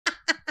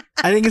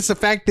I think it's the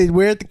fact that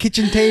we're at the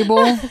kitchen table.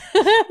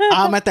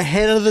 I'm at the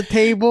head of the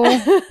table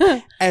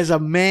as a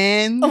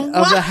man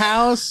of the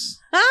house.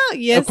 Oh,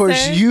 yes, of course,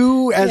 sir.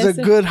 you as Yes,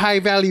 a good high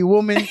value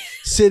woman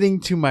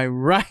sitting to my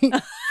right.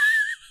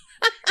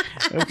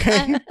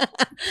 Okay.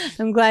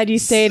 I'm glad you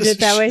stated it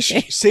that way.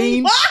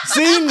 Seen,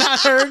 not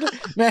heard,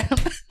 man.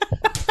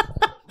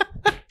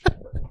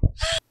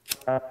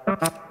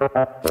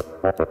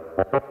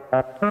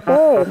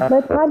 Hey,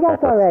 let's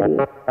podcast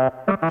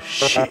already.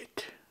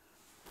 Shit.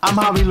 I'm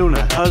Javi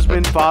Luna,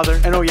 husband, father,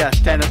 and oh yeah,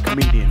 stand-up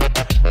comedian.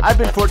 I've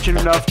been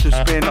fortunate enough to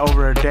spend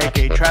over a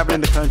decade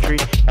traveling the country,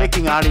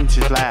 making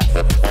audiences laugh.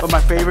 But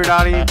my favorite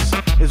audience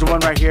is the one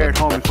right here at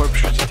home in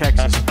Corpus Christi,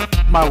 Texas.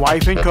 My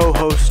wife and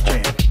co-host,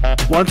 Jen.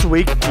 Once a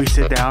week, we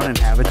sit down and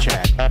have a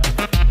chat.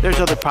 There's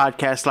other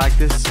podcasts like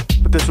this,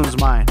 but this one's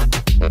mine.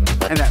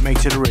 And that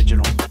makes it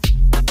original.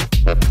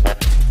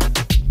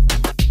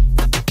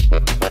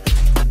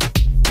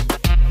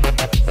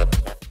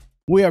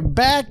 We are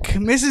back.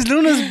 Mrs.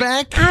 Luna's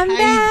back. I'm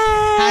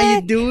back. How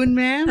you doing,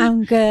 ma'am?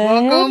 I'm good.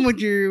 Welcome with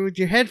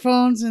your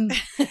headphones and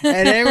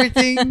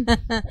everything.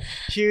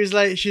 She was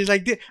like,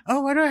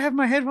 oh, why do I have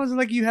my headphones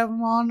like you have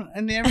them on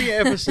in every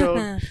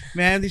episode?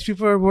 Man, these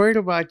people are worried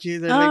about you.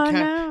 They're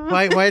no.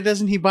 why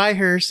doesn't he buy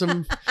her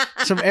some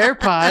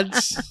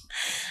AirPods?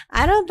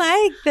 I don't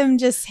like them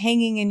just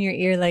hanging in your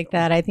ear like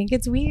that. I think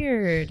it's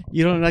weird.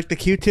 You don't like the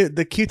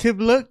Q-tip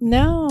look?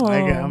 No.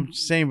 I'm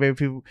just saying,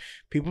 baby.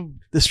 People,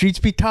 the streets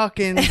be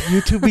talking.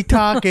 YouTube be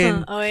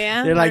talking. Oh,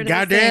 yeah? They're like, What are they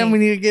goddamn, saying? we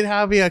need to get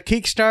Javi a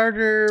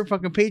Kickstarter,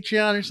 fucking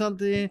Patreon or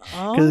something.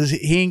 Because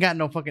he ain't got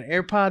no fucking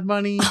AirPod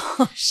money.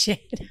 Oh, shit.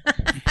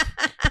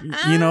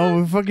 You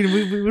know,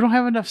 we don't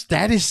have enough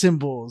status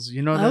symbols.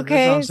 You know,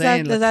 Okay, that's what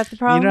I'm saying. is that the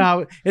problem? You know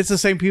how it's the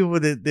same people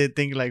that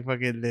think like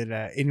fucking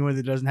that anyone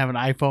that doesn't have an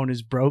iPhone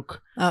is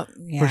broke Oh,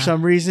 yeah. for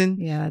some reason.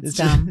 Yeah, that's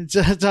dumb. It's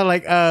not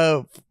like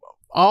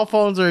all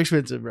phones are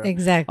expensive, bro.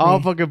 Exactly.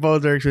 All fucking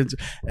phones are expensive.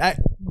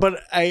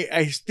 But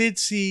I did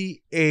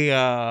see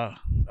a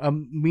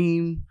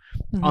meme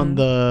on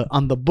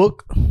the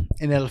book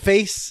in El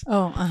Face.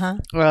 Oh,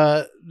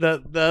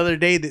 The other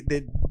day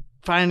that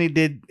finally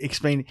did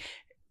explain.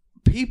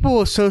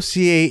 People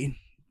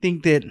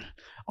think that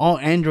all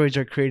androids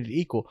are created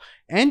equal.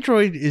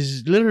 Android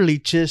is literally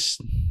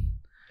just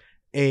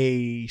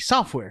a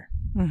software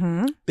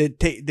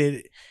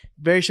that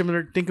very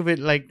similar. Think of it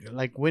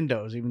like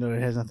Windows, even though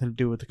it has nothing to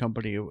do with the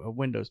company of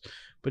Windows,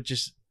 but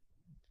just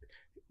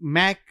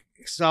Mac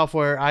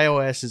software.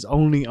 iOS is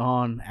only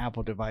on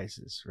Apple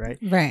devices, right?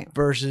 Right.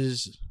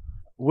 Versus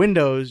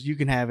Windows, you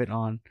can have it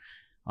on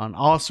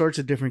all sorts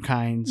of different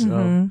kinds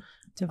of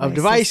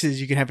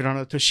devices. You can have it on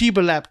a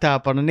Toshiba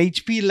laptop, on an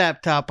HP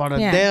laptop, on a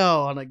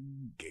Dell, on a.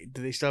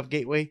 Do they still have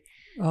Gateway?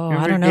 Oh,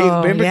 remember I don't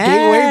know. Remember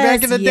Gateway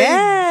back in the day?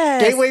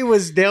 Yes. Gateway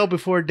was Dell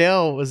before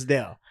Dell was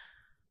Dell.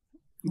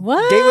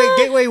 What?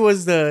 Gateway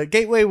was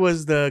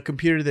the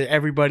computer that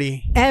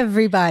everybody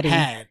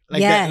had.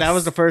 Like that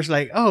was the first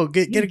get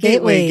a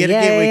gateway,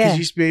 because you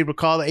used to be able to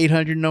call the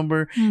 800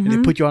 number and they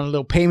put you on a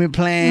little payment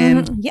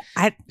plan. Yeah,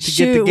 get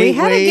the we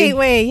had a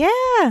gateway.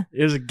 Yeah,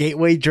 it was a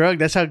gateway drug.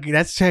 That's how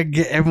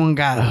everyone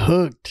got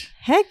hooked.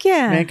 Heck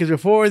yeah, man. Because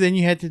before then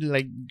you had to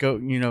go,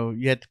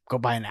 you had to go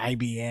buy an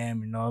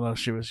IBM and all that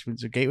shit was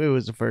expensive. Gateway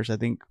was the first, I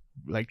think,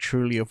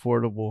 truly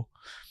affordable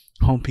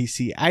home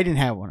PC. I didn't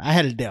have one. I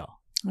had a Dell.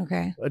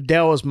 Okay.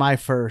 Dell was my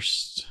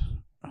first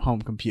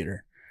home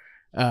computer.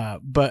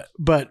 But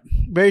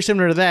very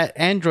similar to that,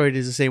 Android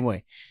is the same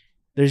way.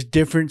 There's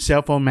different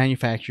cell phone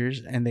manufacturers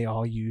and they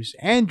all use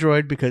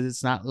Android because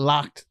it's not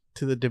locked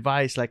to the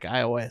device like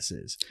iOS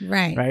is.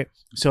 Right.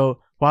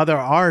 So while there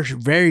are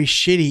very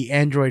shitty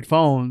Android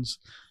phones,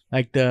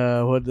 like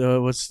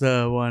what's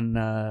the one,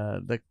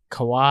 the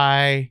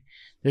Kawaii,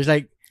 there's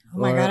like, oh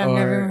my God, I've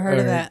never even heard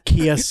of that.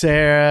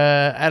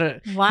 Kyocera. I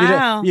don't.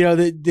 Wow.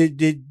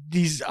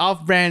 These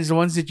off brands, the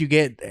ones that you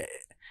get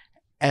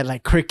at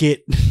like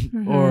Cricket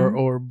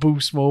or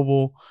Boost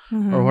Mobile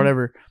or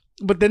whatever.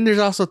 But then there's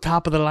also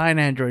top of the line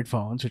Android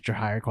phones, which are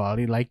higher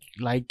quality,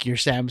 like your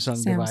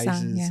Samsung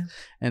devices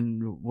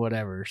and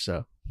whatever.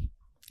 So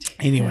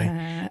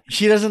anyway,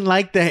 she doesn't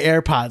like the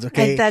AirPods.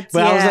 Okay,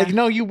 but I was like,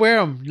 no, you wear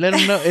them. Let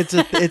them know it's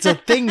a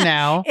thing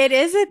now. It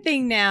is a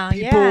thing now.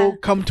 People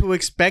come to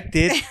expect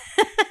it.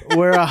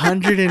 We're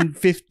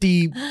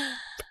 150.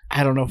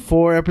 I don't know,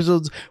 4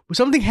 episodes.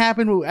 Something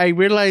happened. I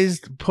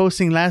realized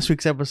posting last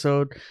week's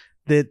episode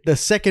that the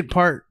second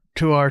part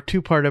to our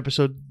 2-part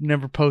episode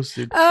never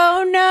posted.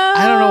 Oh no!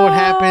 I don't know what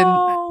happened.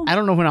 I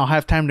don't know when I'll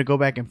have time to go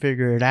back and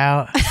figure it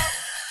out.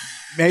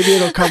 Maybe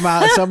it'll come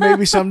out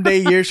maybe someday,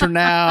 years from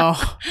now.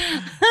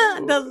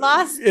 The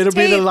lost. It'll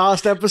be the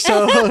lost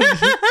episode.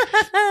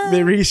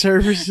 The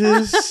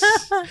resurfaces.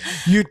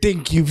 You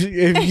think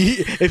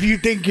if you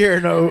think you're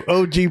an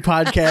OG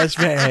podcast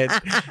fan,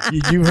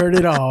 you heard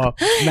it all.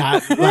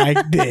 Not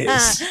like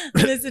this.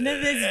 Listen to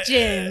this,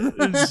 Jim.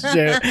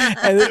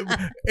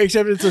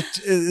 Except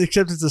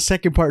it's a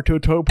second part to a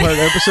 2-part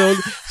episode,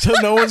 so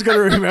no one's gonna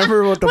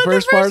remember what the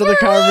first part of the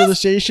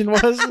conversation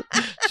was.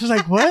 She's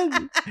like, "What?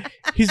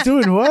 He's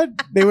doing what?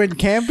 They went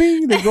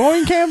camping? They're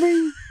going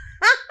camping?"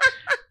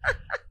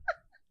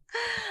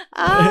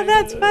 Oh,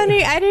 that's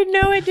funny. I didn't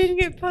know it didn't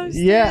get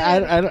posted.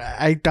 Yeah,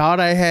 I thought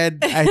I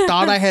had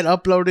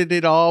uploaded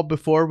it all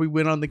before we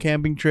went on the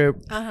camping trip.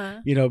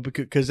 You know,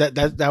 because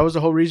that was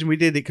the whole reason we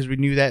did it, because we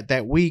knew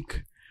that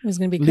week it was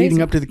going to be crazy.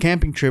 Leading up to the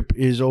camping trip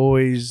is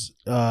always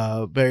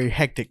very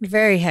hectic.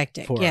 Very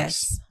hectic. For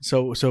yes.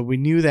 us. So we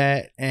knew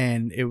that,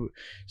 and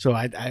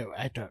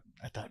I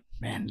thought,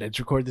 man, let's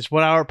record this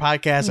 1-hour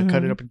podcast. I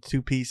cut it up into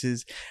 2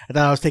 pieces. I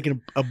thought I was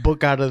taking a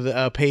book out of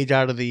the page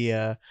out of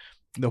the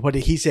What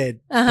Did He Said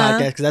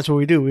podcast, because that's what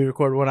we do. We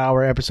record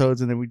 1-hour episodes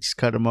and then we just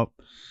cut them up.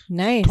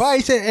 Nice.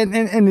 Twice,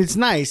 and it's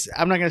nice.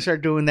 I'm not gonna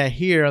start doing that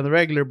here on the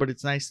regular, but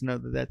it's nice to know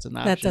that that's an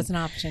option. That's an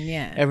option,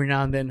 yeah. Every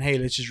now and then, hey,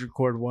 let's just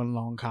record one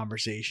long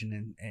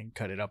conversation and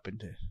cut it up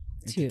into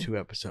 2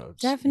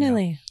 episodes.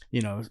 Definitely.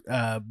 You know,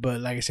 but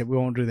like I said, we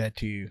won't do that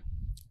to you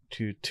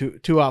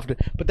too often.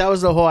 But that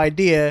was the whole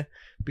idea,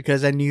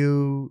 because I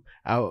knew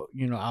I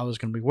was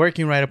going to be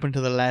working right up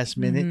until the last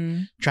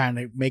minute, trying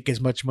to make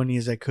as much money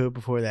as I could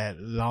before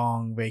that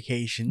long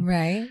vacation.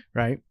 Right.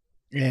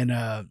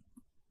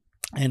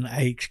 And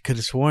I could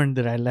have sworn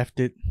that I left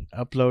it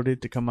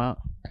uploaded to come out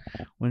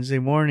Wednesday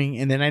morning,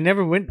 and then I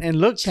never went and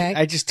looked. Check.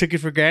 I just took it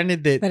for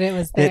granted that it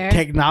was there. That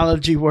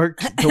technology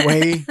worked the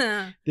way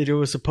that it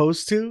was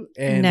supposed to,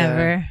 and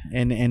never.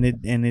 And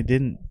it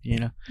didn't. You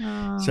know.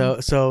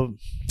 Aww. So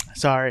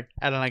sorry.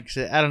 I don't like to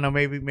say. I don't know.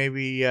 Maybe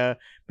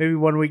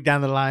 1 week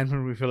down the line,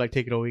 when we feel like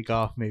taking a week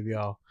off, maybe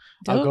I'll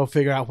go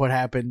figure out what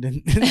happened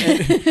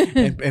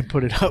and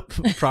put it up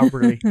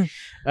properly.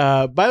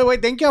 By the way,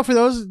 thank y'all for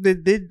those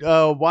that did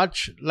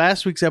watch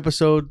last week's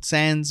episode,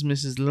 Sans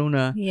Mrs.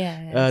 Luna.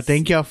 Yes.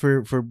 Thank y'all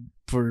for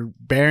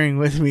bearing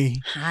with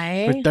me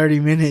for 30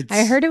 minutes.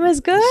 I heard it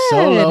was good.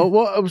 Solo.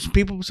 Well,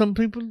 some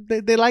people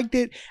they liked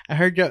it. I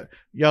heard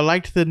y'all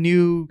liked the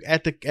new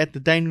at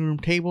the dining room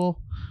table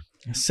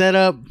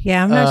setup.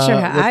 Yeah, I'm not sure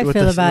how I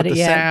feel about it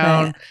yet.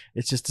 Sound.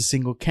 It's just a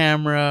single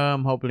camera.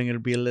 I'm hoping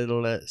it'll be a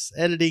little less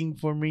editing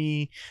for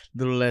me, a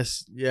little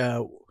less.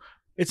 Yeah,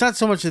 it's not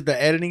so much that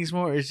the editing is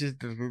more. It's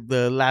just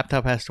the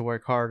laptop has to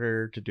work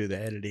harder to do the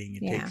editing.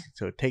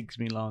 It takes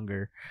me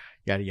longer.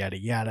 Yada yada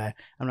yada.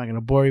 I'm not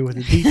gonna bore you with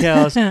the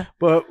details,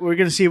 but we're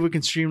gonna see if we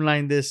can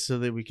streamline this so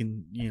that we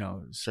can,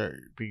 start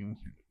being.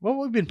 Well,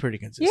 we've been pretty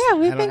consistent. Yeah,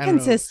 we've been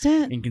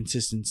consistent.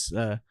 Inconsistence,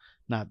 not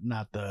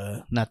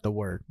the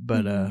word,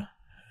 but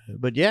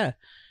yeah.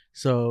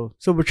 So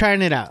we're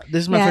trying it out.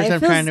 This is my first time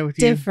trying it with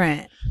you.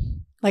 Different.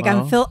 Like,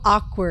 I feel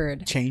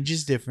awkward. Change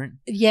is different.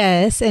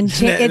 Yes, and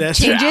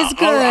change is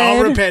good.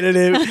 All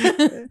repetitive.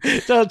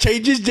 So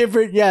change is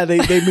different. Yeah, they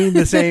mean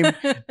the same.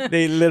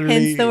 They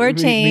literally hence the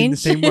word mean the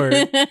same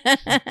word.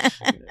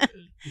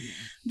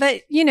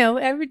 But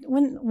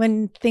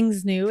when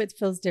things new, it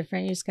feels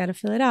different. You just got to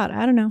feel it out.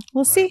 I don't know.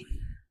 We'll see.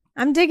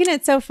 I'm digging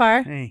it so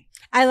far. Hey.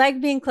 I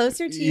like being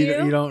closer to you.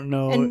 You don't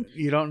know.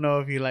 You don't know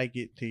if you like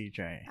it till you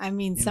try it. I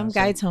mean, some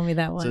guy told me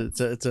that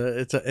once.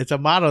 It's a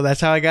motto. That's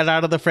how I got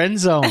out of the friend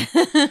zone.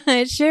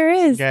 It sure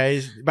is,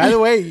 guys. By the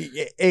way,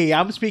 hey,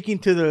 I'm speaking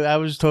to I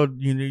was told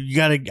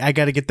I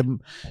gotta get them,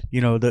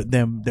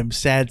 them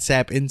sad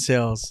sap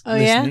incels. Oh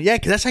listening. Yeah,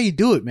 because that's how you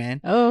do it, man.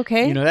 Oh,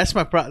 okay. That's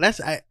my problem.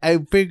 I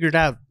figured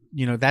out.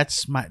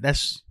 That's my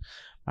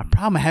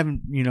problem. I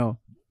haven't.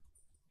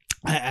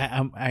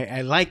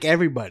 I like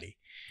everybody.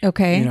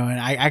 Okay. And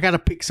I gotta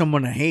pick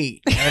someone to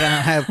hate. I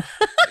don't have.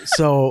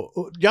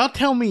 So y'all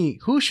tell me,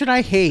 who should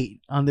I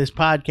hate on this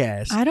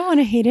podcast? I don't want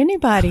to hate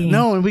anybody.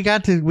 No, and we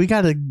got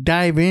to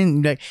dive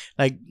in,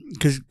 like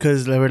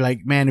because they were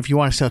like, man, if you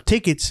want to sell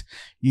tickets,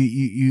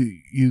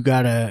 you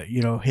gotta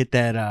hit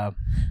that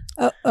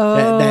the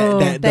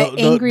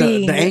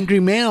angry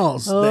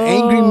males, the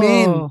angry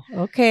men.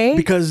 Okay.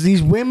 Because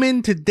these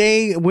women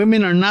today,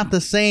 women are not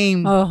the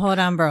same. Oh, hold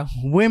on, bro.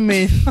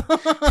 Women.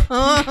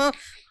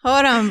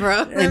 Hold on,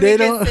 bro. Let me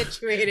get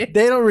situated.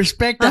 They don't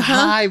respect the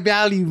high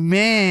value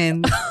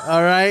man.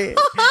 All right.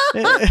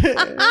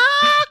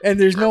 And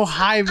there's no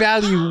high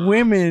value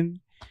women.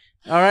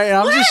 All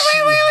right.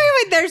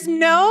 Wait. There's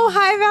no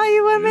high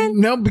value women?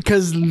 No,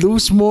 because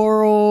loose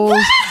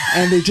morals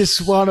and they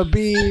just want to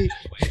be.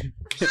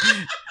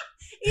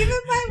 Even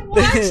my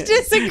watch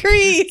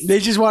disagrees. They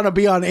just want to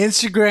be on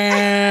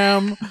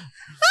Instagram.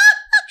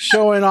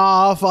 Showing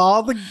off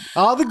all the goodies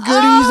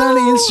on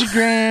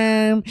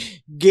Instagram,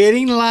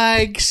 getting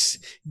likes,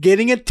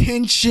 getting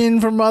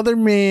attention from other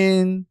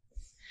men.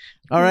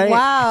 All right.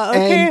 Wow.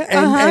 Okay.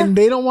 And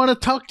they don't want to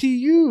talk to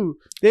you.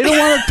 They don't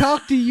want to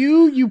talk to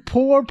you. You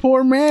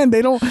poor man.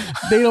 They don't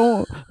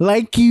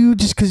like you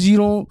just because you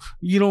don't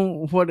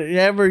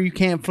whatever. You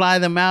can't fly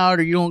them out,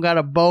 or you don't got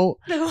a boat.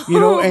 You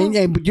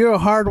know, but you're a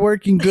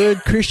hardworking,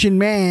 good Christian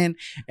man,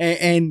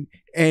 and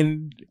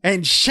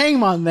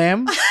shame on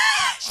them.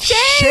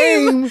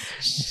 Shame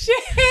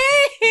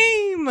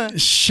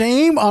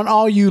on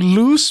all you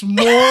loose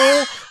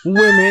moral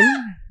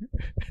women.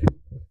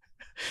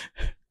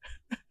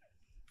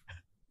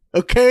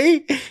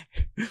 Okay?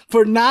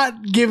 For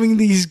not giving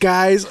these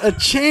guys a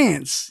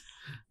chance.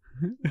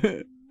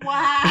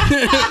 Wow.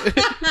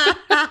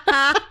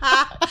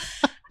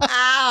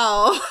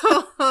 Ow.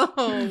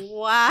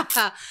 Wow.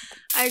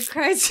 I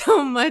cried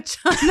so much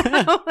on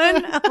that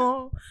one.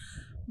 Oh,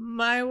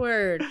 my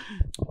word.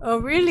 Oh,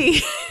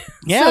 really?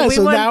 Yeah,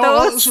 so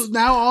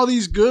now all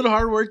these good,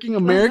 hardworking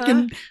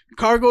American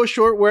cargo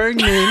short wearing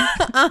men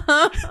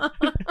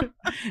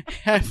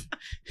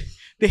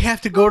they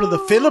have to go to the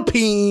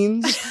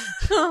Philippines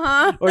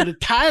or to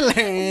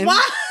Thailand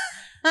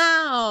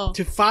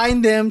to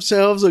find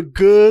themselves a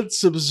good,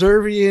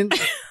 subservient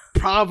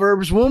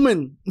Proverbs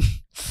woman.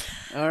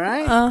 All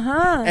right.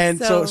 And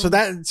so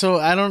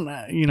I don't,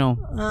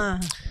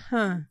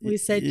 we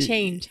said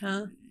change,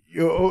 huh?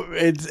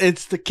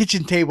 It's the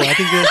kitchen table. I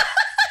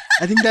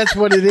think that's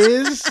what it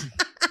is.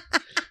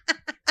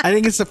 I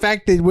think it's the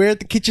fact that we're at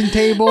the kitchen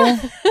table.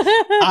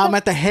 I'm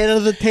at the head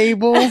of the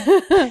table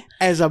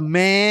as a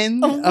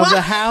man of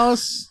the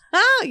house.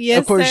 Oh,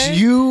 yes, of course, sir.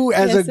 you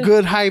as a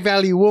good high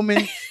value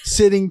woman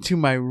sitting to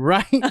my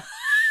right.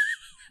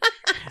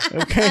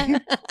 Okay.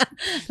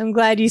 I'm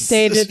glad you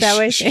stated it that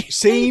way.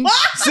 Seen,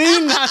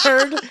 not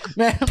heard,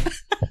 ma'am.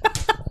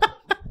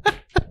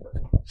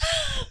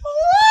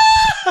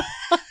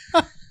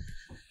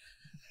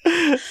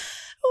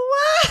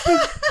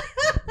 What?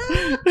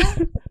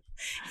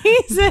 He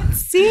said,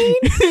 "Seen,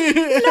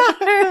 not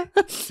heard."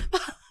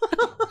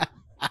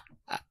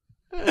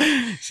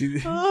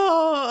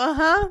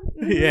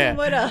 Yeah.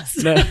 What else?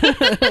 No.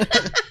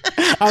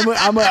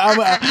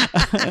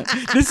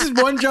 This is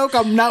one joke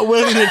I'm not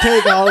willing to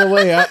take all the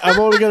way. I'm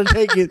only going to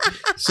take it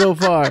so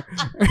far.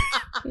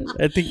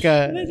 I think.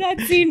 That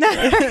scene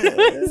that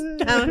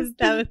was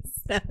good.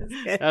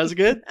 That was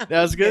good.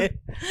 That was good.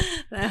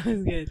 That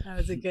was good. That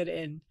was a good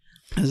end.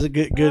 That was a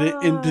good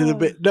into the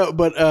bit. No,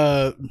 but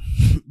no.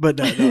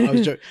 I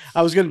was joking.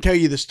 I was going to tell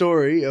you the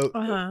story. I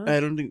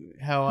don't think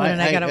how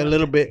a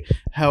little bit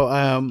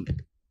how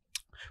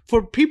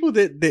for people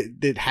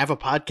that have a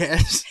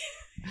podcast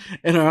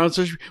and are on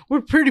social,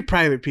 we're pretty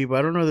private people.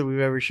 I don't know that we've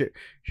ever shared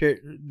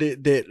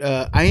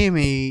that. I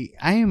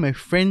am a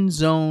friend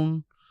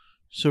zone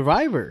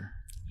survivor.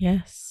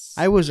 Yes,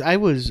 I was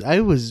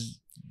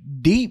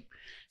deep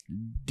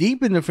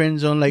in the friend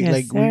zone. Like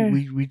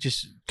we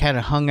just kind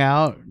of hung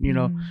out, you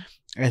know,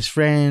 as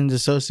friends,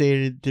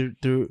 associated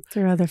through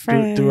other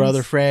friends, through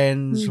other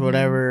friends,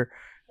 whatever,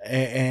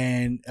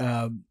 and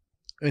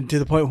to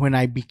the point when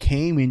I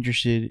became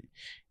interested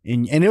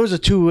in, and it was a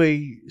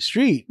two-way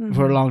street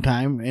for a long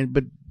time,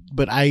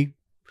 but I,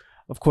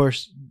 of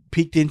course,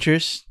 piqued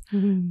interest.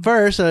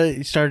 First,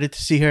 I started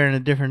to see her in a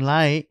different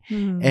light,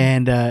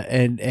 and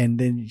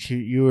then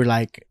you were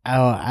like,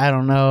 oh, I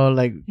don't know,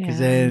 like, because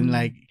then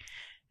like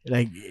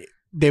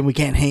then we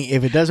can't hang.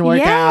 If it doesn't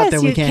work out,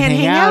 then we can't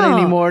hang out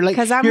anymore. Like,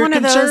 because I'm one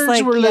of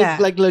those, were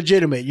like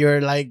legitimate.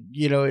 You're like,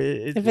 you know,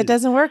 if it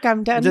doesn't work,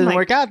 I'm done. If it doesn't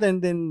work out,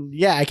 then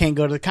yeah, I can't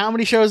go to the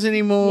comedy shows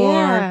anymore.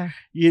 Yeah.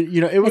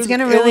 You know, it's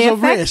gonna really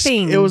affect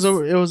things. It was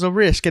a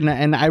risk,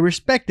 and I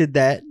respected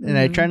that, and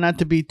I try not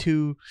to be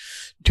too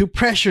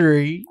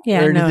pressury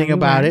or anything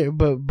about it,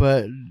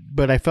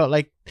 but I felt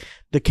like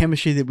the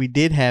chemistry that we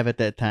did have at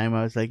that time,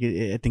 I was like,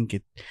 I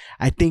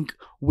think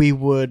we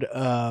would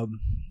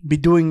be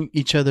doing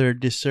each other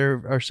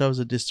ourselves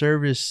a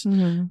disservice,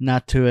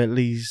 not to at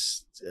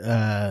least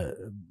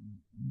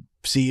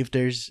see if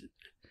there's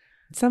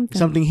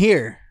something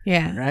here.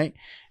 Yeah. Right?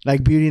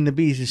 Like Beauty and the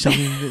Beast. There's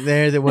something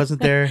there that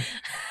wasn't there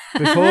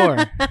before.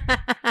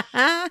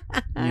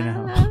 You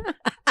know?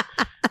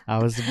 I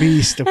was the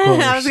Beast, of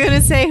course. I was going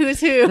to say who's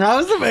who. I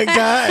was the big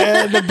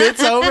guy. The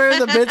bit's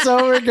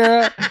over,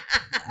 girl.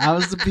 I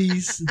was the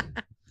Beast.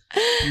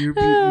 You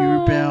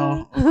were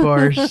Belle, of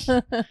course.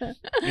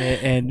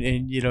 and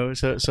you know,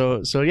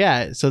 so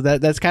yeah, so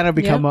that's kind of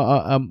become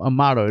a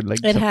motto.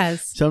 Like it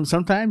has.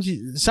 Sometimes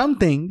some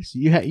things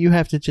you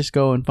have to just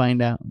go and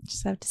find out.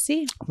 Just have to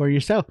see for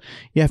yourself.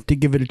 You have to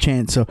give it a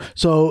chance.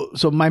 So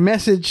my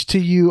message to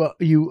you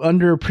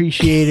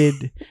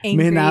underappreciated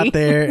men out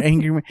there,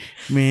 angry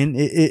men,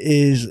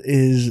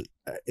 is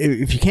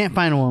if you can't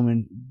find a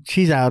woman,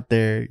 she's out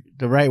there.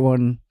 The right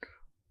one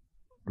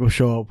will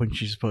show up when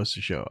she's supposed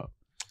to show up.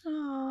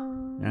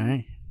 All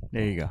right,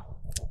 there you go.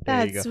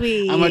 That's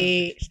sweet. I'm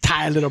gonna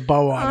tie a little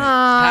bow on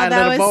it.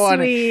 That was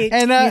sweet.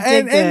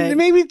 And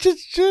maybe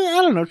just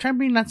I don't know. Try and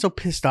be not so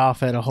pissed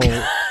off at a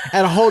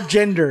whole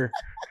gender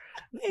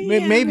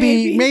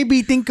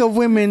maybe think of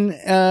women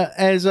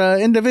as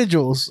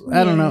individuals.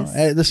 I don't know.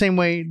 The same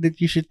way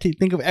that you should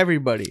think of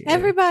everybody.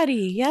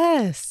 Everybody,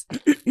 yes.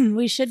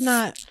 We should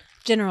not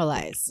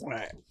generalize.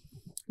 Right.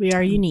 We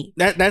are unique.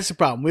 That's the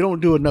problem. We don't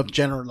do enough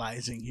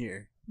generalizing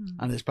here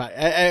on this podcast.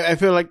 I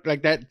feel like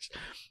that's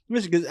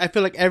because I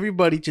feel like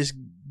everybody just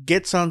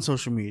gets on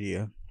social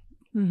media.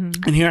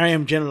 Mm-hmm. And here I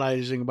am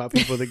generalizing about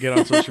people that get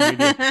on social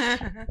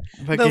media.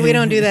 But we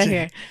don't do that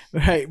here.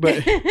 Right.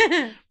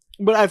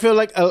 But I feel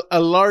like a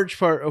large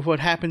part of what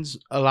happens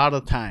a lot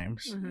of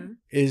times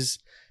is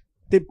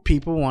that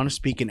people want to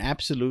speak in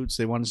absolutes.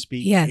 They want to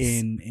speak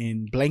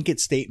in blanket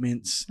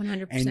statements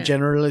 100%. And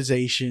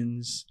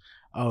generalizations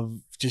of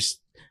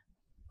just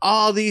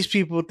all these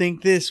people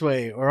think this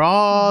way or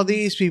all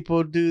these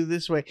people do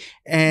this way.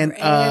 And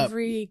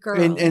every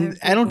girl. And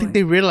every I don't boy. think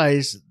they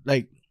realize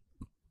like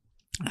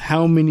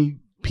how many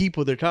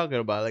people they're talking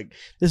about. Like,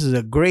 this is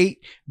a great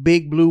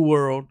big blue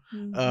world.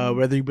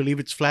 Whether you believe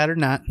it's flat or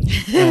not,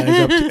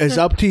 it's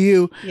up to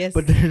you. Yes.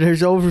 But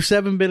there's over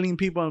 7 billion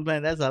people on the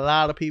planet. That's a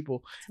lot of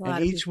people.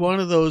 And each one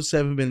of those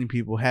 7 billion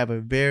people have a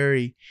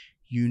very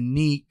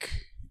unique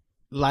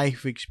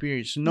life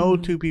experience. No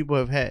two people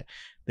have had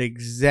the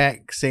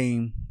exact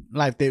same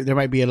life. There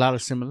might be a lot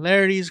of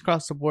similarities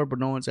across the board, but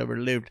no one's ever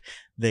lived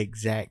the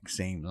exact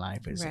same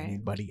life as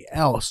anybody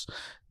else.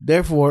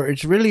 Therefore,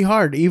 it's really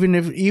hard.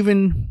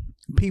 Even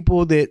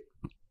people that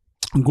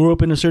grew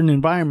up in a certain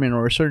environment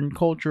or a certain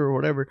culture or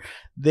whatever,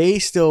 they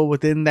still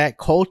within that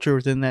culture,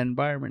 within that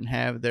environment,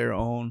 have their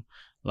own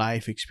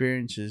life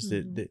experiences.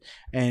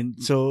 And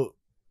so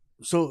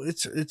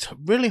it's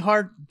really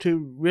hard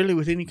to really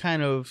with any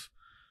kind of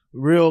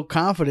real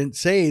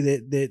confidence say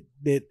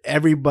that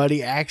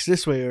everybody acts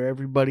this way or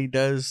everybody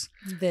does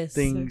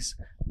things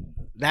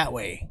that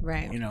way,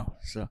 right?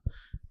 So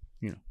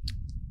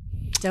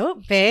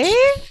dope, babe.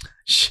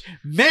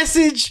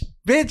 Message,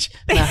 bitch.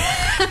 Nah.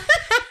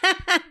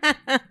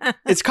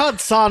 It's called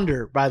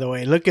Sonder, by the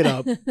way. Look it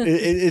up.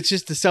 It's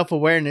just the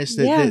self-awareness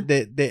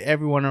that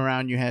everyone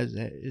around you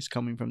is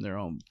coming from their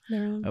own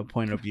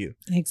point of view.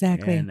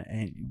 Exactly.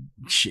 And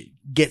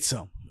get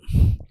some.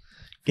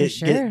 Get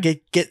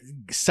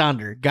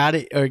Sonder. Got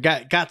it or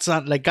got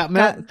Sonder, like got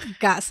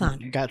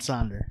Sonder. Got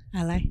Sonder.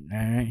 I like. All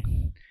right.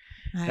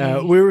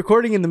 We're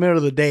recording in the middle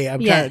of the day.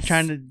 I'm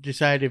trying to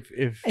decide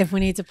if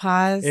we need to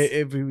pause,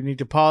 if we need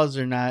to pause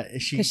or not.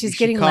 Because she's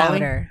getting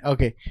calling? Louder.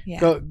 Okay,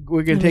 yeah.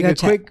 We're gonna take a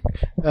quick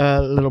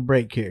little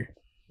break here,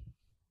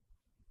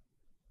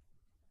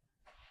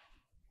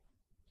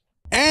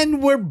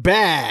 and we're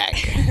back.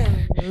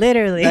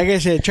 Literally, like I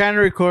said, trying to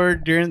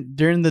record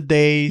during the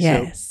day.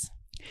 Yes. So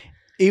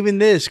even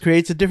this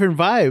creates a different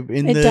vibe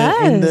in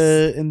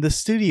the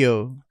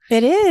studio.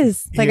 It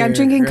is. Like I'm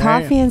drinking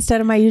coffee instead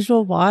of my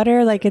usual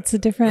water. Like it's a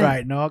different.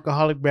 Right. No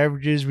alcoholic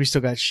beverages. We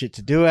still got shit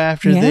to do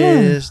after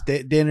this.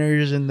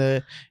 Dinners in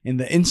the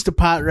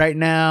Instapot right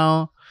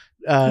now.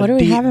 What are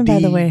we having, by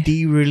the way?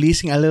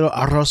 Releasing a little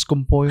arroz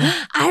con pollo.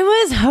 I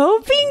was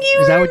hoping you.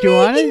 Is that what you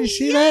wanted? You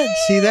see that?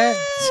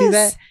 See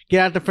that?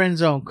 Get out the friend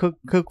zone.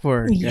 Cook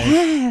for it.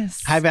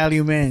 Yes. High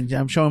value man.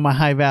 I'm showing my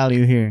high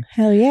value here.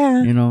 Hell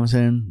yeah. You know what I'm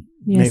saying?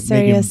 Yes,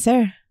 sir. Yes,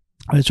 sir.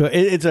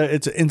 It's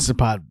an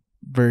Instapot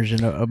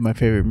version of my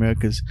favorite meal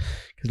because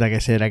like I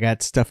said, I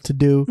got stuff to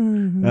do.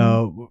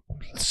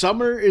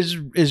 Summer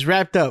is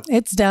wrapped up.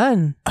 It's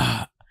done.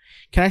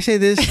 Can I say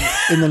this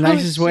in the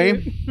nicest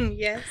way?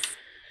 Yes.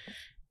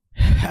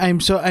 I'm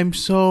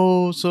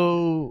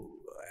so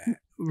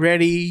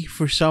ready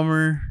for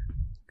summer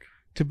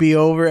to be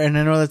over, and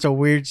I know that's a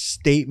weird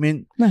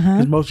statement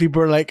because most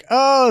people are like,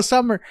 "Oh,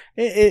 summer."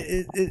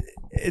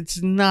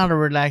 It's not a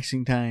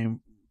relaxing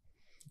time.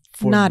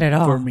 Not at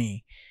all for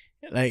me.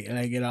 Like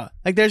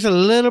there's a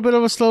little bit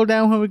of a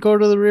slowdown when we go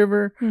to the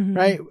river,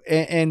 right?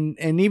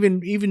 And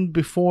even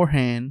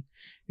beforehand,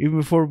 even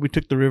before we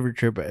took the river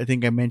trip, I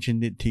think I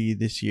mentioned it to you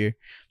this year,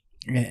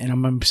 and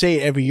I'm gonna say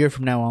it every year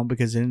from now on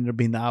because it ended up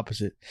being the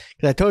opposite.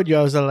 Because I told you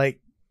I was like,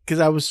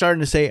 because I was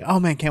starting to say, "Oh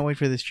man, can't wait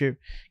for this trip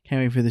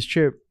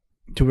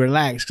to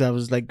relax," because I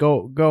was like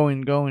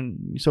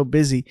going so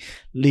busy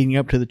leading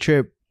up to the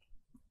trip,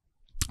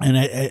 and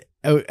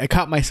I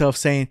caught myself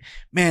saying,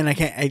 "Man, I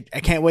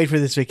can't wait for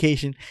this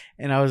vacation,"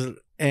 and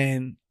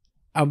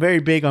I'm very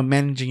big on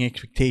managing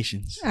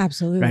expectations.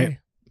 Absolutely. Right.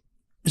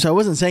 So I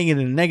wasn't saying it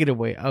in a negative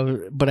way.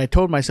 But I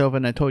told myself,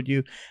 and I told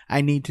you,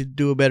 I need to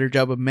do a better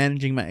job of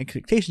managing my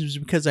expectations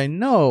because I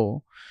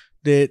know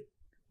that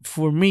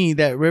for me,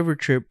 that river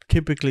trip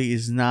typically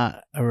is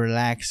not a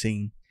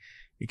relaxing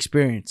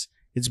experience.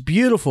 It's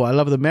beautiful. I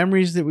love the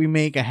memories that we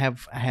make. I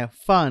have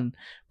fun,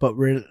 but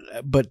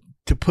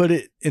to put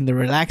it in the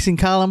relaxing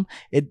column,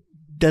 it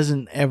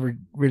doesn't ever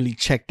really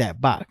check that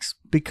box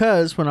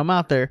because when I'm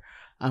out there,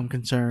 I'm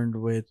concerned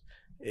with,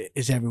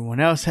 is everyone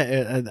else,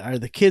 are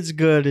the kids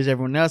good? Is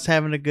everyone else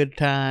having a good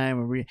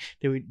time?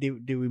 Did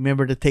we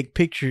remember to take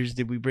pictures?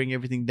 Did we bring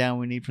everything down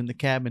we need from the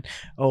cabin?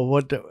 Oh,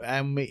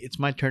 it's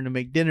my turn to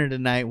make dinner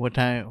tonight. What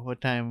time,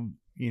 what time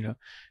do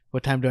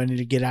I need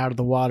to get out of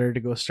the water to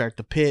go start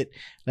the pit?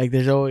 Like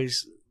there's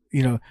always,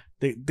 the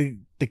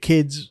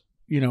kids,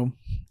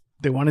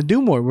 they want to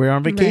do more. We're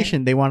on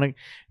vacation. Right. They want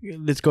to,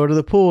 let's go to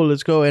the pool.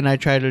 Let's go. And I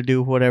try to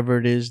do whatever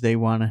it is they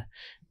want to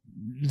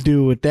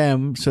do with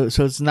them. So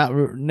it's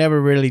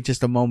never really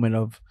just a moment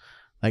of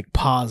like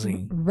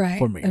pausing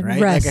for me. Right.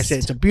 Rest. Like I said,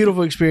 it's a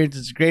beautiful experience.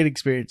 It's a great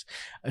experience,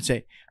 I'd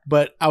say.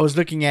 But I was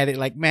looking at it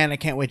like, man, I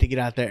can't wait to get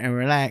out there and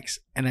relax.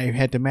 And I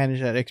had to manage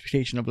that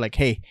expectation of like,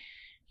 hey,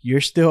 you're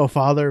still a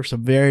father of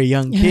some very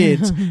young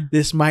kids.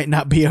 This might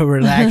not be a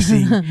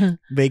relaxing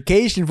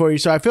vacation for you.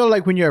 So I feel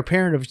like when you're a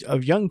parent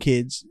of young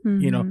kids,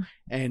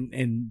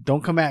 and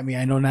don't come at me.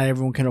 I know not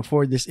everyone can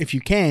afford this. If you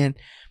can,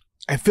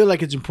 I feel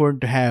like it's important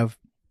to have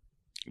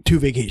 2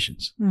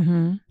 vacations.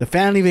 The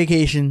family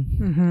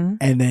vacation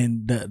and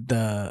then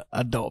the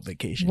adult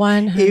vacation.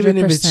 100%. Even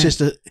if it's just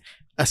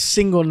a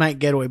single night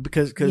getaway,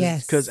 because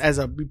as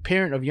a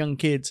parent of young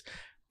kids,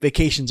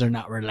 vacations are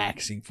not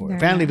relaxing for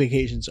family.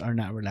 Vacations are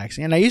not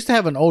relaxing. And I used to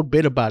have an old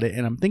bit about it,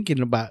 and I'm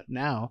thinking about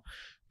now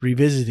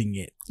revisiting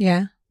it.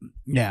 Yeah,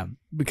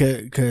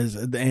 because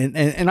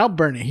and I'll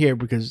burn it here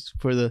because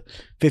for the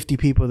 50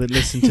 people that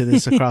listen to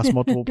this across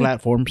multiple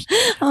platforms,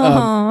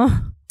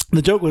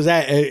 the joke was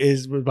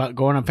about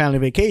going on family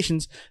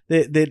vacations.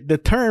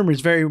 The term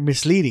is very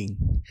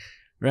misleading,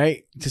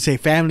 right? To say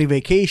family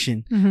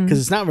vacation, because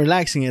it's not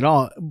relaxing at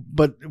all.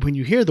 But when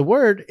you hear the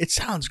word, it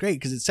sounds great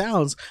because it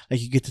sounds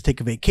like you get to take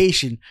a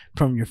vacation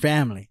from your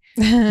family.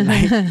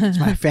 Like, it's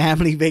my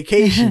family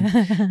vacation,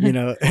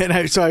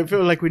 so I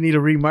feel like we need to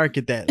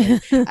remarket that.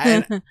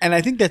 And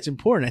I think that's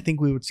important. I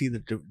think we would see the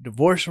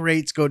divorce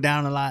rates go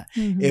down a lot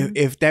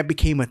if that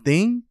became a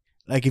thing.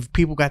 Like if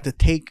people got to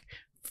take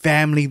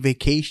family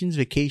vacations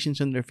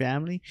in their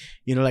family,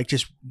 like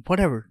just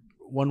whatever,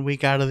 1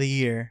 week out of the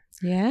year.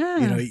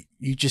 Yeah.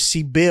 You just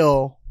see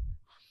Bill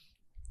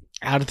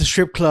out at the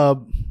strip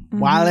club,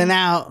 wilding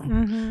out,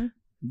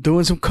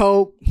 doing some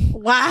coke.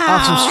 Wow.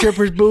 Off some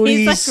strippers'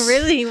 booties. He's like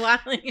really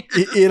wilding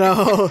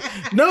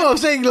out. No, I'm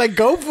saying like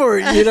go for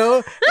it,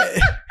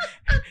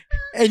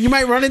 And you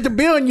might run into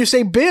Bill and you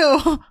say,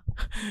 Bill,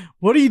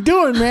 what are you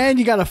doing, man?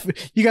 You got a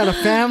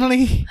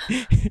family?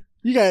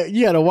 You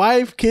got a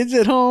wife, kids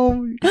at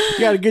home. You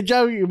got a good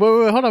job. Wait,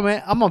 hold on,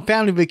 man. I'm on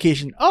family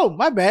vacation. Oh,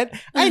 my bad.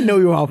 I didn't know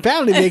you were on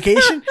family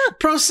vacation.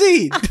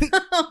 Proceed.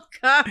 Oh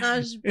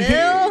gosh,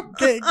 Bill.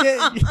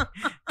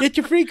 get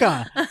your freak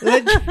on.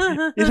 You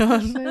know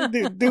what I'm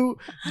saying?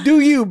 Do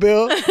you,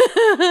 Bill?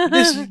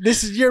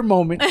 This is your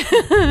moment.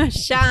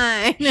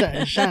 Shine.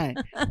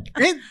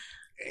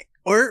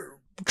 Or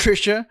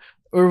Trisha.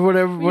 Or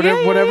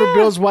whatever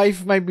Bill's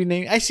wife might be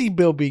named. I see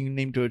Bill being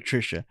named to a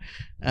Trisha.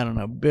 I don't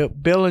know.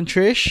 Bill and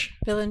Trish.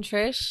 Bill and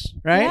Trish.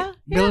 Right? Yeah,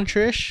 Bill and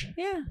Trish.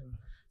 Yeah.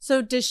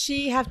 So does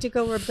she have to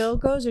go where Bill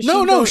goes? Or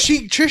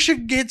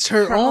Trisha gets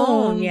her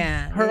own.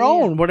 Her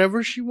own.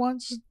 Whatever she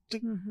wants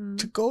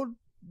to go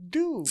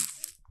do.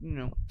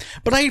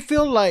 But I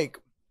feel like,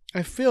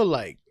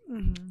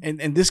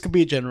 and this could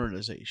be a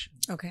generalization.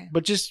 Okay.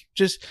 But just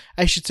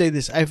I should say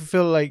this. I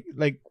feel like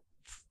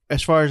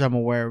as far as I'm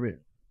aware of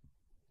it,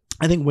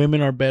 I think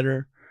women are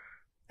better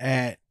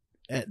at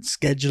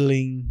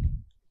scheduling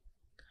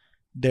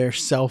their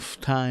self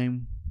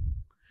time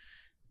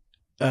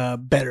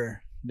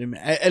better than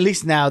at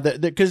least now,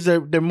 because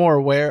they're more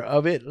aware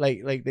of it.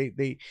 Like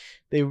they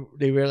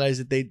realize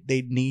that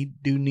they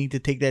need to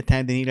take that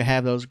time. They need to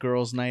have those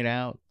girls' night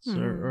outs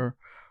or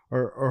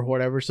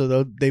whatever.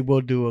 So they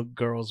will do a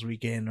girls'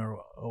 weekend or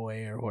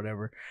away or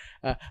whatever.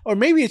 Or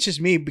maybe it's just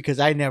me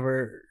because I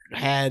never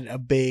had a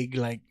big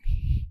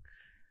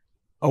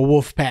a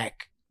wolf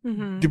pack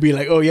to be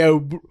like, oh yeah,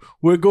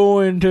 we're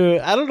going to,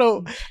 I don't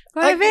know,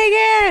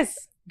 Vegas.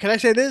 Can I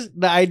say this?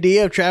 The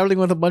idea of traveling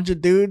with a bunch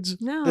of dudes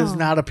does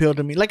not appeal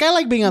to me. Like I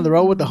like being on the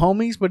road with the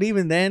homies, but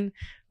even then,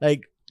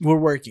 like we're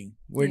working.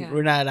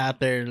 We're not out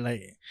there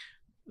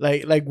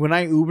like when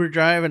I Uber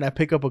drive and I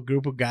pick up a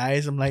group of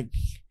guys, I'm like,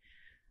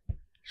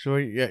 so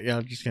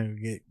y'all just gonna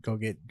go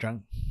get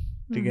drunk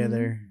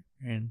together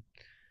and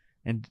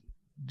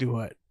do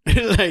what?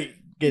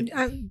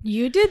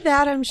 You did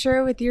that, I'm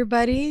sure, with your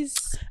buddies.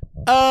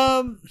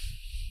 No,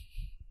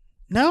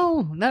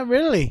 not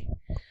really.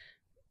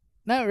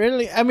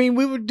 I mean,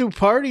 we would do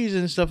parties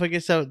and stuff. I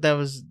guess that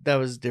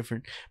was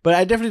different. But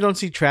I definitely don't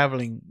see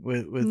traveling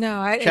with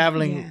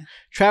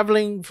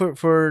traveling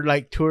for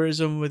like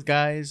tourism with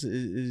guys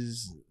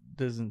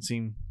doesn't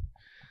seem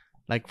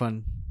like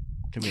fun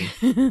to me.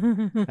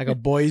 Like a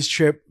boys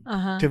trip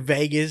to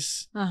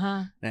Vegas.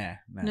 Nah,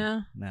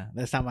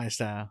 that's not my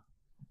style.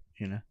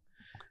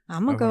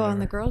 I'm gonna go on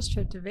the girls'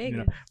 trip to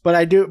Vegas. But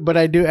I do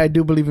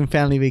believe in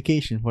family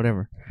vacation.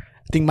 Whatever.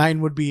 I think mine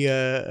would be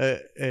a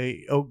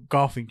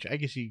golfing trip. I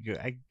guess you could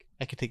go.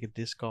 I could take a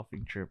disc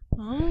golfing trip.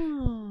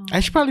 Oh. I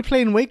should probably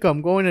play in Waco.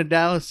 I'm going to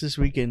Dallas this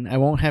weekend. I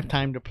won't have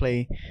time to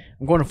play.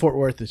 I'm going to Fort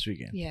Worth this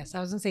weekend. Yes,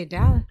 I was gonna say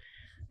Dallas.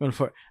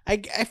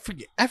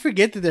 I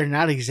forget that they're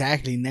not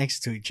exactly next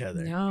to each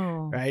other.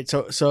 No. Right.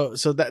 So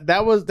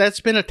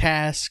that's been a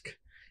task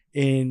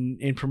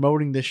in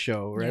promoting this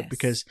show, right? Yes.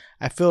 Because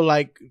I feel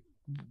like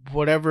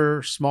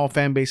whatever small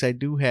fan base I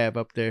do have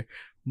up there,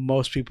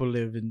 most people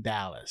live in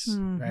Dallas,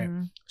 right?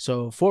 Mhm.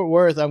 So Fort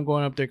Worth, I'm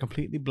going up there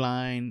completely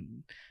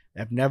blind.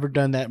 I've never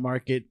done that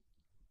market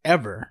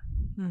ever.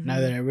 Now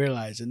that I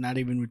realize it, not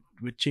even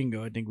with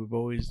Chingo. I think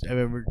I've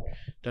ever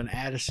done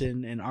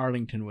Addison and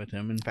Arlington with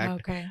him. In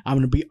fact, Okay. I'm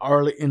going to be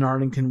in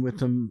Arlington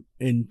with him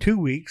in 2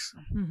 weeks.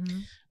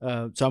 So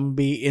I'm going to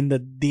be in the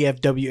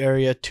DFW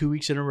area 2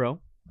 weeks in a row.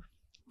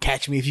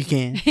 Catch me if you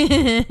can.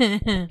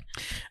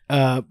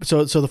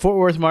 So the Fort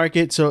Worth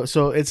market.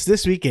 So it's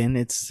this weekend.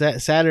 It's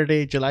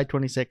Saturday, July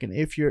 22nd.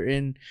 If you're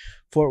in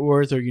Fort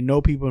Worth or you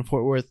know people in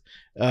Fort Worth,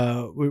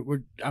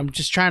 I'm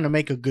just trying to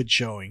make a good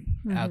showing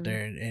out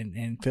there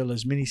and fill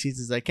as many seats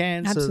as I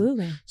can.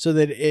 Absolutely. So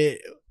that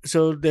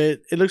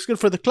it looks good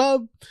for the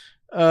club.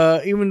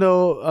 Even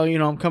though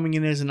I'm coming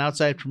in as an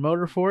outside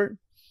promoter for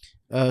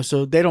it,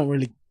 so they don't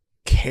really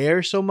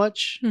care so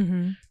much.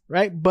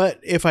 Right, but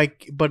if I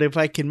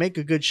can make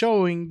a good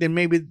showing, then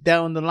maybe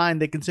down the line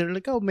they consider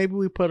like, oh, maybe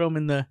we put them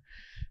in the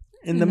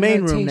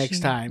main room next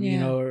time,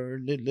 or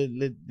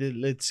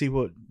let's see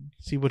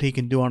what he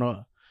can do on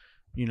a,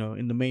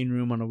 in the main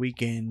room on a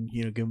weekend,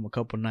 give him a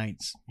couple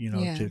nights,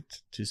 to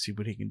see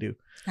what he can do.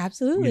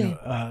 Absolutely.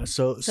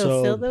 So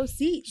fill those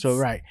seats. So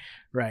right.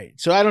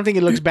 So I don't think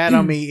it looks bad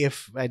on me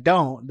if I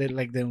don't. They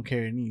don't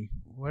care any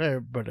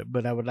whatever,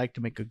 but I would like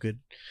to make a good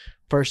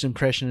first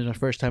impression as the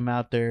first time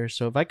out there.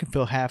 So if I can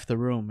fill half the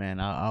room, man,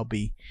 I'll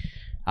be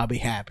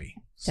happy.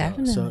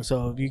 Definitely.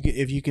 So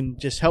if you can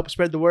just help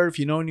spread the word, if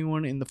you know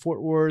anyone in the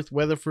Fort Worth,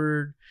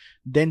 Weatherford,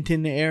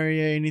 Denton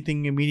area,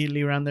 anything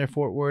immediately around there,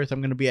 Fort Worth,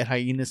 I'm going to be at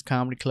Hyenas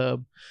Comedy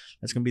Club.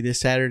 That's going to be this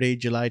Saturday,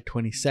 July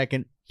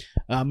 22nd.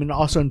 And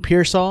also in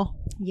Pearsall.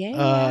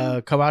 Yeah.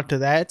 Come out to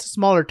that. It's a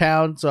smaller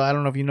town, so I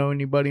don't know if you know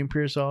anybody in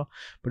Pearsall,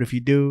 but if you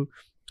do,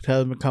 tell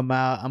them to come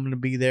out. I'm going to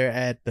be there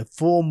at the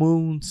Full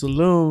Moon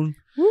Saloon.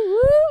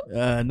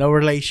 No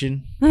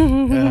relation.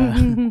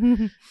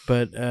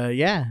 But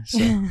yeah. So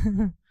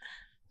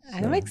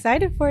I'm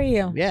excited for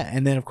you. Yeah,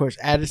 and then of course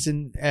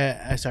Arlington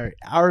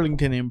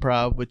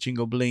Improv with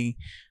Chingo Bling,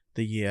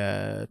 the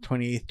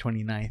 28th,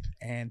 29th,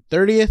 and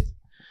 30th.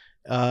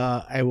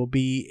 I will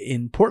be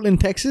in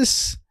Portland,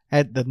 Texas,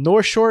 at the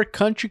North Shore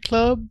Country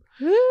Club.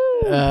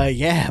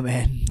 Yeah,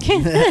 man.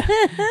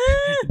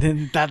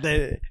 Then thought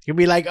that you'd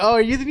be like, "Oh,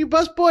 are you the new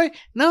bus boy?"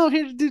 No,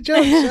 here to do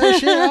jokes. Oh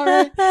shit, all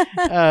right.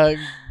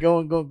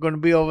 Going to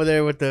be over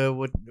there with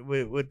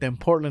them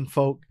Portland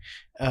folk.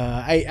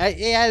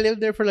 I lived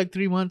there for like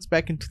 3 months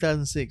back in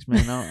 2006,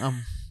 man.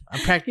 I'm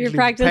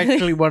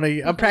practically one of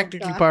you. I'm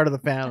practically part of the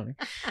family.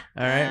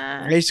 All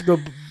right. I used to go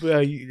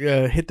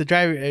hit the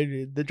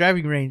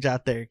driving range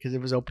out there because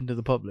it was open to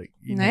the public.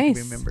 You nice.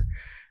 Remember.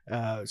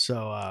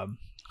 So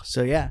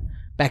yeah,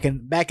 back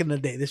in the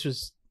day, this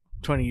was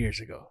 20 years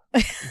ago.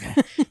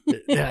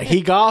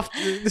 He golfed.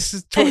 This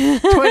is 20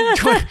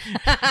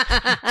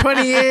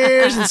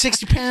 years and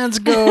 60 pounds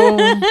ago.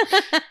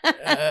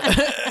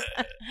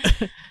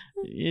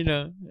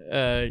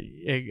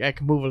 I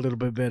can move a little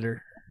bit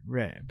better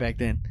right back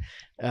then.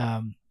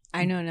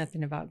 I know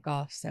nothing about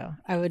golf, so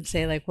I would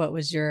say, like, what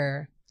was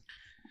your...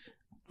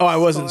 Oh, I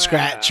wasn't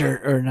scratch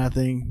or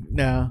nothing.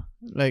 No,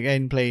 like I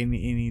didn't play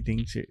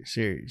anything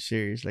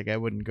serious. Like I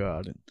wouldn't go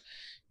out and,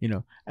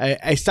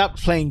 I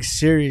stopped playing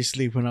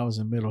seriously when I was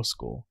in middle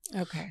school.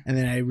 Okay. And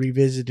then I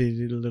revisited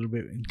it a little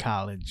bit in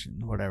college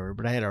and whatever,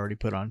 but I had already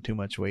put on too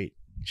much weight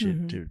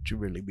to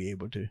really be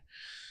able to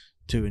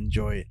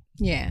enjoy it.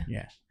 Yeah.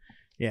 Yeah.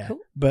 Yeah. Cool.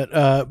 But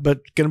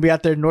gonna be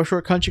out there at North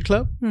Shore Country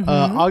Club,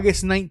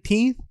 August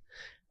 19th,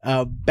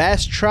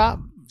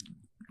 Bastrop,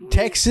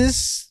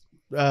 Texas.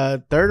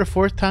 Third or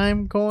fourth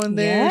time going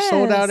there. Yes.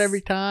 Sold out every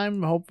time.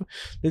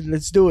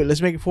 Let's do it. Let's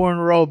make it 4 in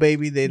a row,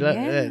 baby.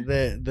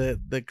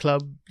 The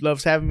club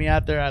loves having me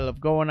out there. I love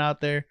going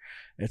out there.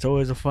 It's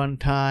always a fun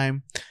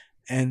time.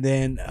 And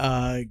then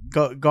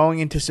going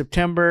into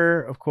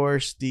September, of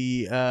course,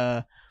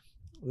 the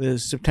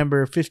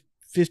September 15th,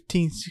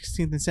 16th,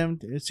 and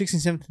 17th,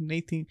 16th, 17th, and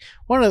 18th.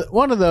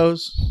 One of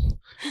those.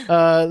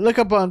 Look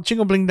up on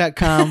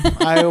chingobling.com.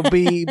 I will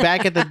be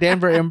back at the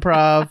Denver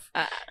Improv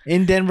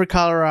in Denver,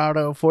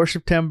 Colorado for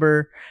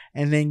September,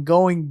 and then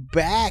going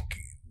back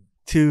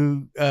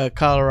to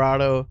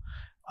Colorado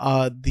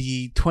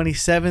the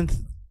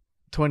 27th,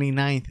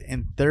 29th,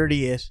 and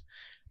 30th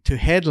to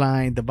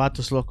headline the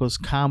Vatos Locos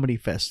Comedy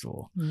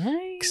Festival.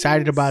 Nice.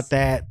 Excited about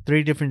that.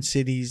 3 different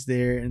cities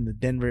there in the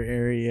Denver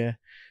area.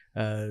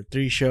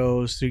 3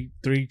 shows,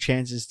 three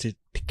chances to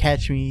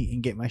catch me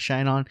and get my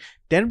shine on.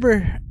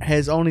 Denver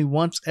has only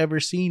once ever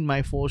seen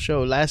my full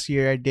show. Last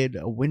year I did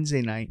a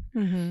Wednesday night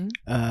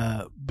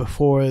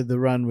before the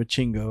run with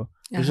Chingo.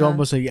 It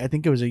was I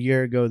think it was a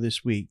year ago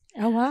this week.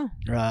 Oh wow.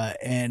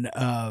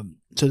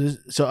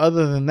 So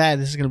other than that,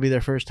 this is going to be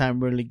their first time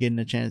really getting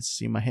a chance to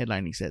see my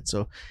headlining set.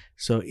 So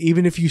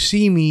even if you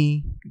see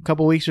me a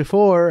couple weeks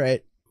before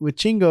with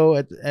Chingo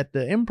at the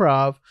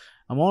Improv,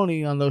 I'm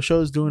only on those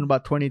shows doing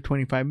about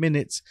 20-25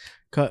 minutes.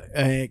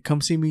 Come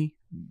see me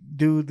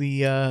do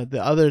the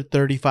other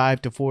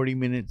 35 to 40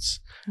 minutes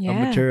of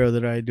material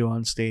that I do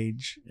on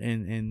stage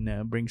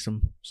and bring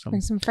some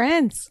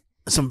friends.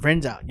 Some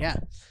friends out, yeah.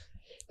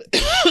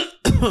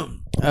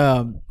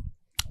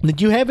 Did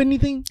you have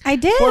anything I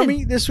did. for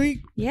me this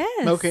week?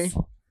 Yes. Okay.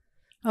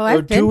 Oh,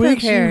 I've been 2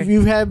 weeks. prepared.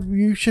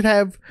 You should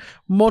have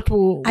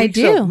multiple. I weeks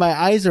do. up. My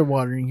eyes are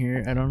watering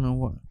here. I don't know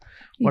what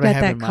You I got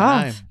have that in my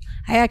cough. eye.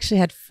 I actually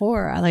had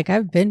 4. Like,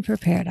 I've been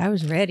prepared. I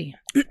was ready.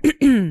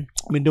 Been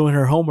doing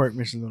her homework,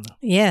 Mrs. Luna.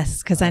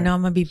 Yes, because I know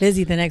I'm going to be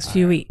busy the next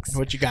few weeks.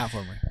 What you got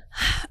for me?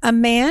 A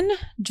man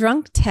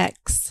drunk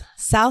texts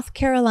South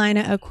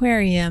Carolina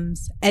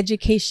Aquarium's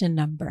education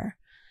number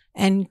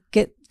and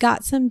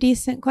got some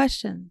decent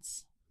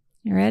questions.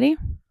 You ready?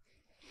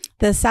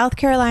 The South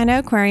Carolina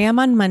Aquarium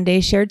on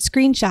Monday shared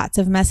screenshots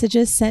of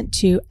messages sent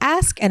to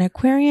Ask an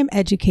Aquarium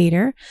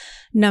Educator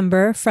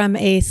number from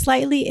a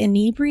slightly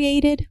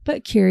inebriated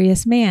but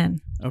curious man.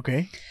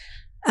 Okay.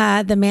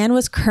 The man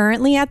was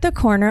currently at the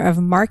corner of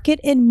Market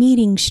and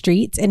Meeting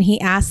Streets, and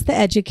he asked the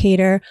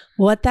educator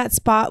what that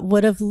spot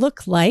would have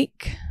looked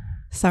like.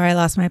 Sorry, I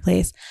lost my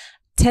place.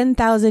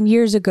 10,000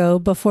 years ago,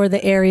 before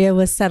the area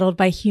was settled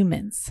by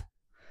humans.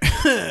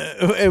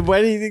 And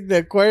why do you think the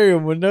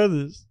aquarium would know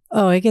this?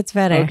 Oh, it gets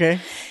better.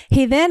 Okay.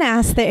 He then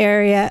asked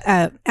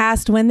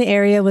when the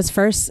area was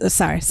first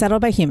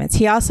settled by humans.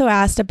 He also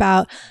asked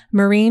about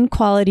marine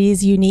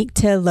qualities unique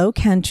to low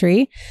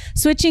country.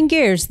 Switching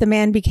gears, the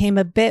man became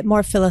a bit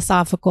more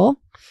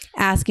philosophical,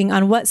 asking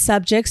on what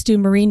subjects do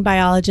marine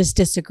biologists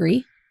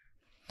disagree?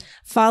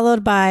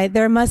 Followed by,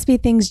 there must be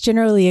things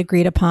generally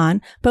agreed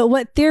upon, but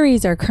what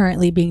theories are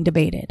currently being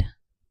debated?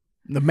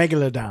 The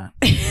megalodon.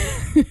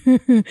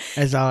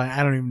 That's all.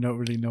 I don't even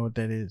really know what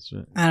that is.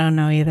 But. I don't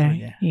know either.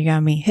 Yeah. You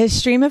got me. His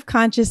stream of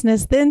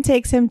consciousness then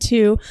takes him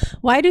to,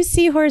 why do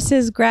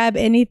seahorses grab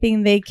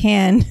anything they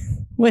can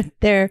with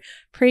their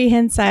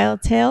prehensile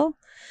tail?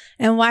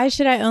 And why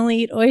should I only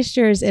eat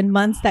oysters in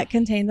months that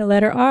contain the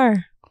letter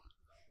R?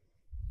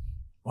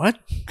 What?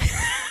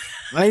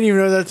 I didn't even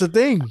know that's a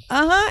thing.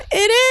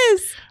 It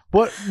is.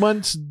 What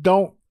months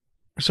don't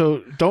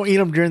eat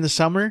them during the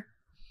summer?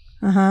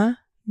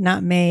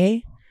 Not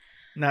May.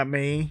 Not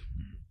May.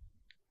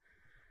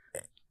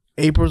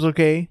 April's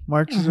okay.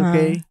 March is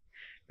okay.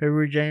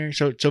 February, January.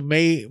 So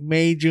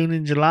May, June,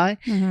 and July.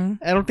 I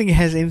don't think it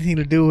has anything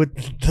to do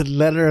with the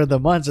letter of the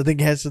months. I think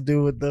it has to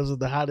do with those are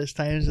the hottest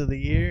times of the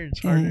year.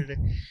 It's harder to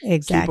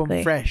keep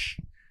them fresh.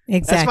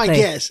 Exactly. That's my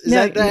guess. Is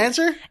that the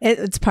answer?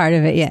 It's part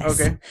of it, yes.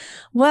 Okay.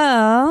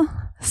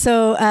 Well,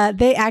 so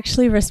they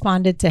actually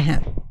responded to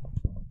him.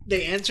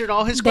 They answered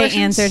all his questions?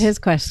 They answered his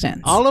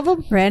questions. All of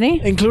them?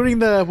 Ready? Including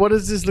the, what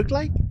does this look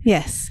like?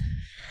 Yes.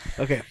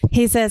 Okay.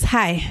 He says,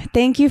 hi,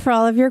 thank you for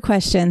all of your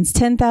questions.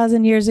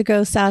 10,000 years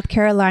ago, South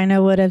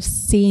Carolina would have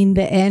seen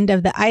the end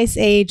of the ice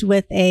age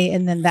with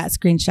and then that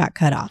screenshot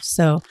cut off.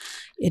 So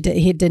he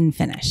didn't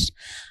finish.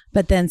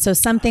 But then, so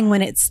something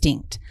when it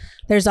stinked.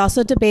 There's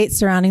also debate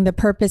surrounding the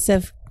purpose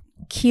of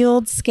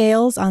keeled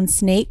scales on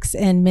snakes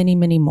and many,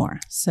 many more.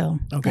 So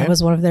that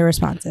was one of their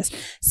responses.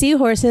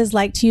 Seahorses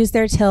like to use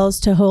their tails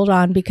to hold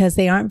on because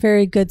they aren't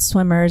very good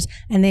swimmers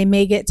and they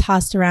may get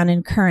tossed around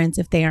in currents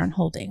if they aren't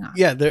holding on.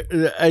 Yeah,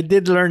 I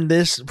did learn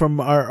this from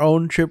our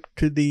own trip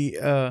to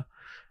the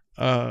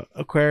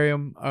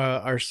aquarium.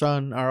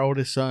 Our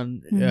oldest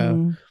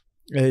son,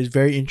 is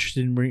very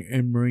interested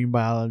in marine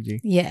biology.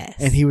 Yes.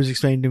 And he was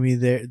explaining to me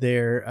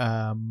their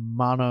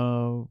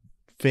monofin.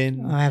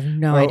 Oh, I have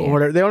no idea.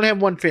 Whatever. They only have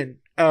one fin.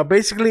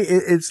 Basically,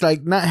 it's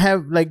like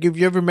if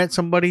you ever met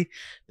somebody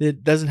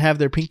that doesn't have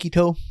their pinky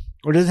toe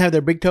or doesn't have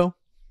their big toe.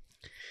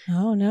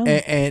 Oh no!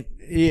 But I can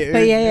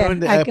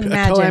imagine.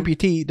 A toe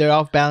amputee, they're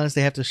off balance.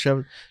 They have to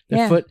shove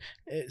their foot,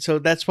 so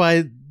that's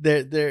why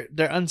they're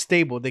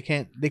unstable. They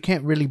can't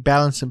really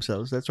balance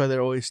themselves. That's why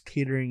they're always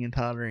teetering and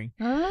tottering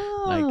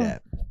like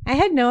that. I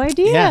had no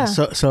idea. Yeah,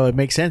 so it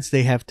makes sense.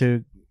 They have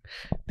to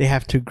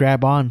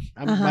grab on.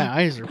 My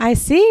eyes are. I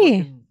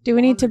see. Do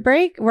we need to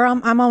break?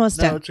 I'm almost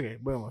done. No, it's okay.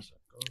 We're almost done.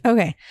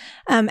 Okay.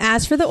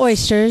 As for the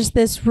oysters,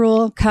 this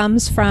rule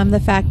comes from the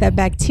fact that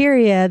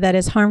bacteria that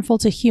is harmful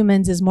to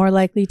humans is more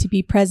likely to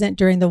be present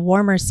during the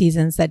warmer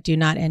seasons that do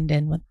not end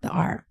in with the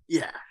R.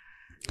 Yeah.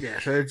 Yeah,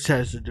 so it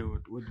has to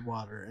do with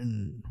water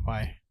and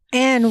why.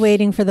 And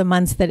waiting for the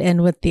months that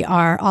end with the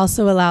R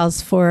also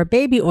allows for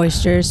baby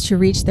oysters to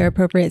reach their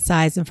appropriate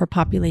size and for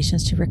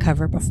populations to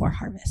recover before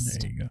harvest.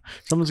 There you go.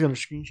 Someone's going to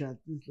screenshot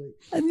this.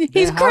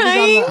 He's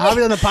crying.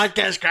 Javi's on the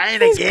podcast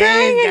crying He's again.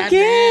 Crying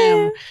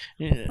again.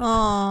 Yeah.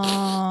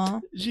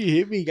 Aww. She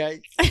hit me,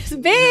 guys.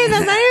 Babe,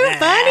 that's not even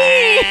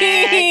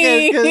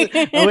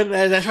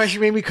funny. That's why she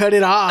made me cut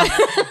it off.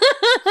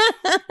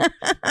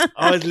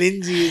 Oh, it's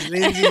Lindsay.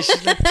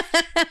 She's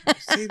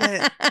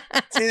like,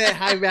 say that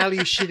high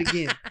value shit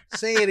again.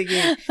 Say it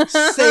again.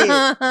 Say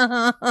it.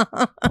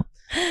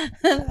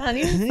 That's not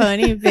even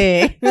funny,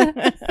 babe.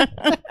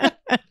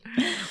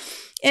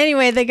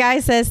 Anyway, the guy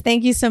says,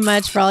 thank you so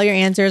much for all your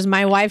answers.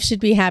 My wife should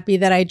be happy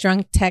that I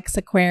drunk text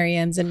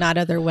aquariums and not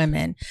other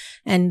women.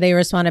 And they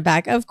responded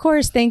back, of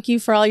course, thank you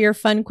for all your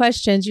fun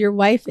questions. Your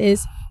wife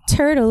is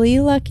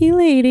turtly lucky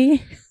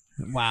lady.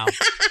 Wow.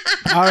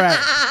 All right.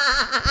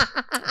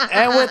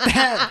 And with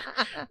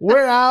that,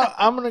 We're out.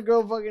 I'm gonna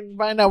go fucking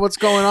find out what's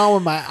going on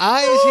with my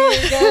eyes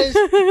here, guys.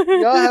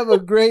 Y'all have a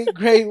great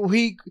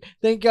week.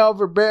 Thank y'all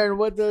for bearing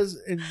with us,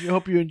 and I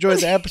hope you enjoyed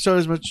the episode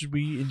as much as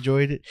we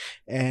enjoyed it.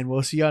 And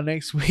we'll see y'all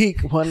next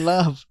week. One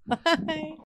love. Bye.